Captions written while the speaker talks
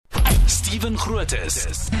Stephen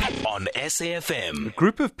Grootes on SAFM. A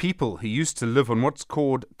group of people who used to live on what's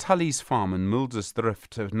called Tully's Farm in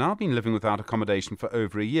Muldersdrift have now been living without accommodation for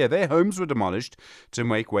over a year. Their homes were demolished to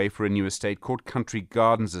make way for a new estate called Country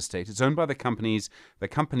Gardens Estate. It's owned by the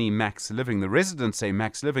company Max Living. The residents say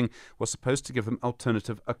Max Living was supposed to give them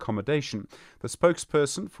alternative accommodation. The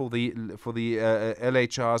spokesperson for the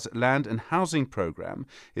LHR's Land and Housing Programme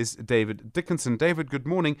is David Dickinson. David, good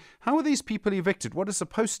morning. How are these people evicted? What is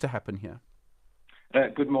supposed to happen here?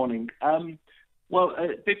 Good morning. 5th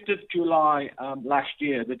of July last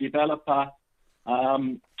year, the developer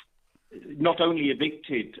not only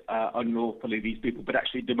evicted unlawfully these people, but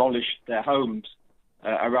actually demolished their homes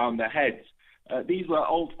around their heads. These were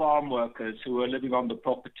old farm workers who were living on the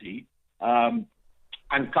property and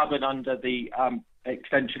covered under the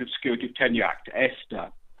Extension of Security of Tenure Act,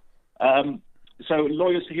 ESTA. So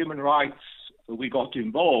Lawyers for Human Rights, we got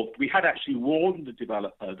involved. We had actually warned the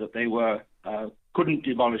developer that they couldn't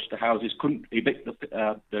demolish the houses, couldn't evict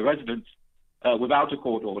the residents without a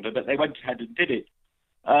court order, but they went ahead and did it.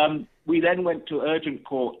 We then went to urgent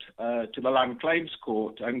court, to the Land Claims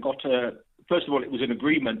Court, and got first of all, it was an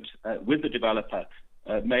agreement with the developer,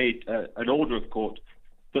 made an order of court,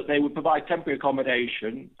 that they would provide temporary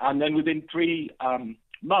accommodation, and then within 3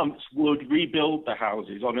 months would rebuild the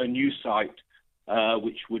houses on a new site,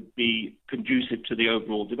 which would be conducive to the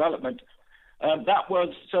overall development. That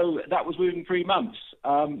was within 3 months,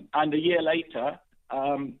 and a year later,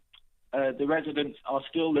 the residents are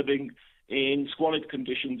still living in squalid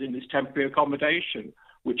conditions in this temporary accommodation,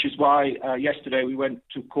 which is why yesterday we went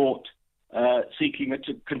to court seeking a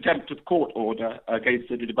contempt of court order against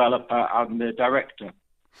the developer and the director.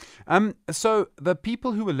 So the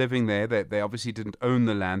people who were living there, they obviously didn't own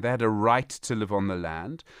the land. They had a right to live on the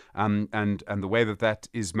land, and the way that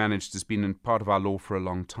is managed has been in part of our law for a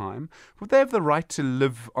long time. Would they have the right to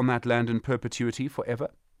live on that land in perpetuity forever?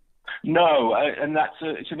 No, and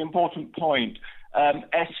it's an important point.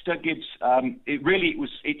 ESTA gives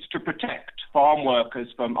it's to protect farm workers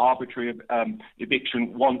from arbitrary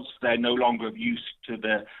eviction once they're no longer of use to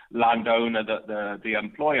the landowner, the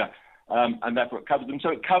employer. And therefore it covers them. So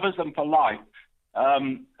it covers them for life,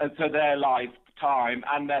 and for their lifetime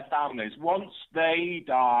and their families. Once they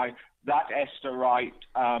die, that ESTA right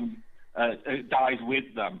dies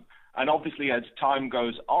with them. And obviously, as time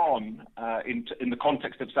goes on, in the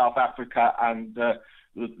context of South Africa and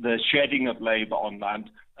the shedding of labour on land,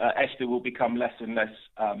 ESTA will become less and less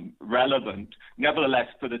relevant. Nevertheless,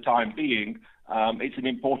 for the time being, it's an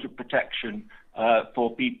important protection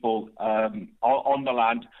for people on the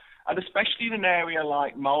land. And especially in an area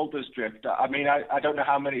like Muldersdrift, I mean, I don't know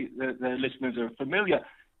how many the listeners are familiar.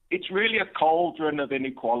 It's really a cauldron of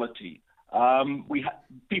inequality.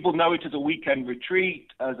 People know it as a weekend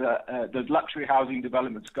retreat. There's luxury housing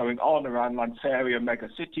developments going on around Lanseria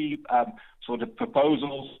megacity, sort of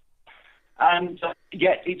proposals. And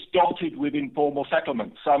yet it's dotted with informal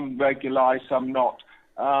settlements, some regularised, some not.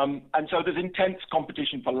 And so there's intense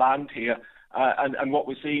competition for land here. And what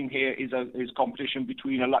we're seeing here is competition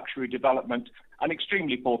between a luxury development and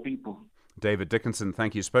extremely poor people. David Dickinson,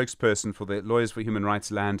 thank you, spokesperson for the Lawyers for Human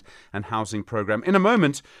Rights Land and Housing Programme. In a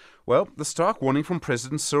moment, the stark warning from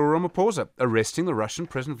President Cyril Ramaphosa. Arresting the Russian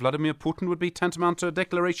President Vladimir Putin would be tantamount to a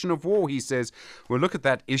declaration of war, he says. We'll look at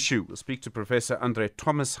that issue. We'll speak to Professor Andre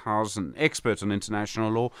Thomashausen, expert on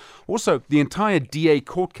international law. Also, the entire DA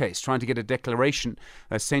court case, trying to get a declaration,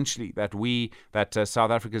 essentially, that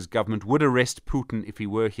South Africa's government would arrest Putin if he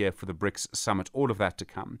were here for the BRICS summit. All of that to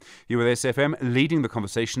come. You're with SFM, leading the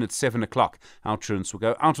conversation at 7 o'clock. Our insurance will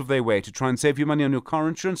go out of their way to try and save you money on your car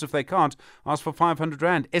insurance. If they can't, ask for 500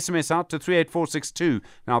 Rand. SMS out to 38462.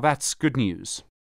 Now that's good news.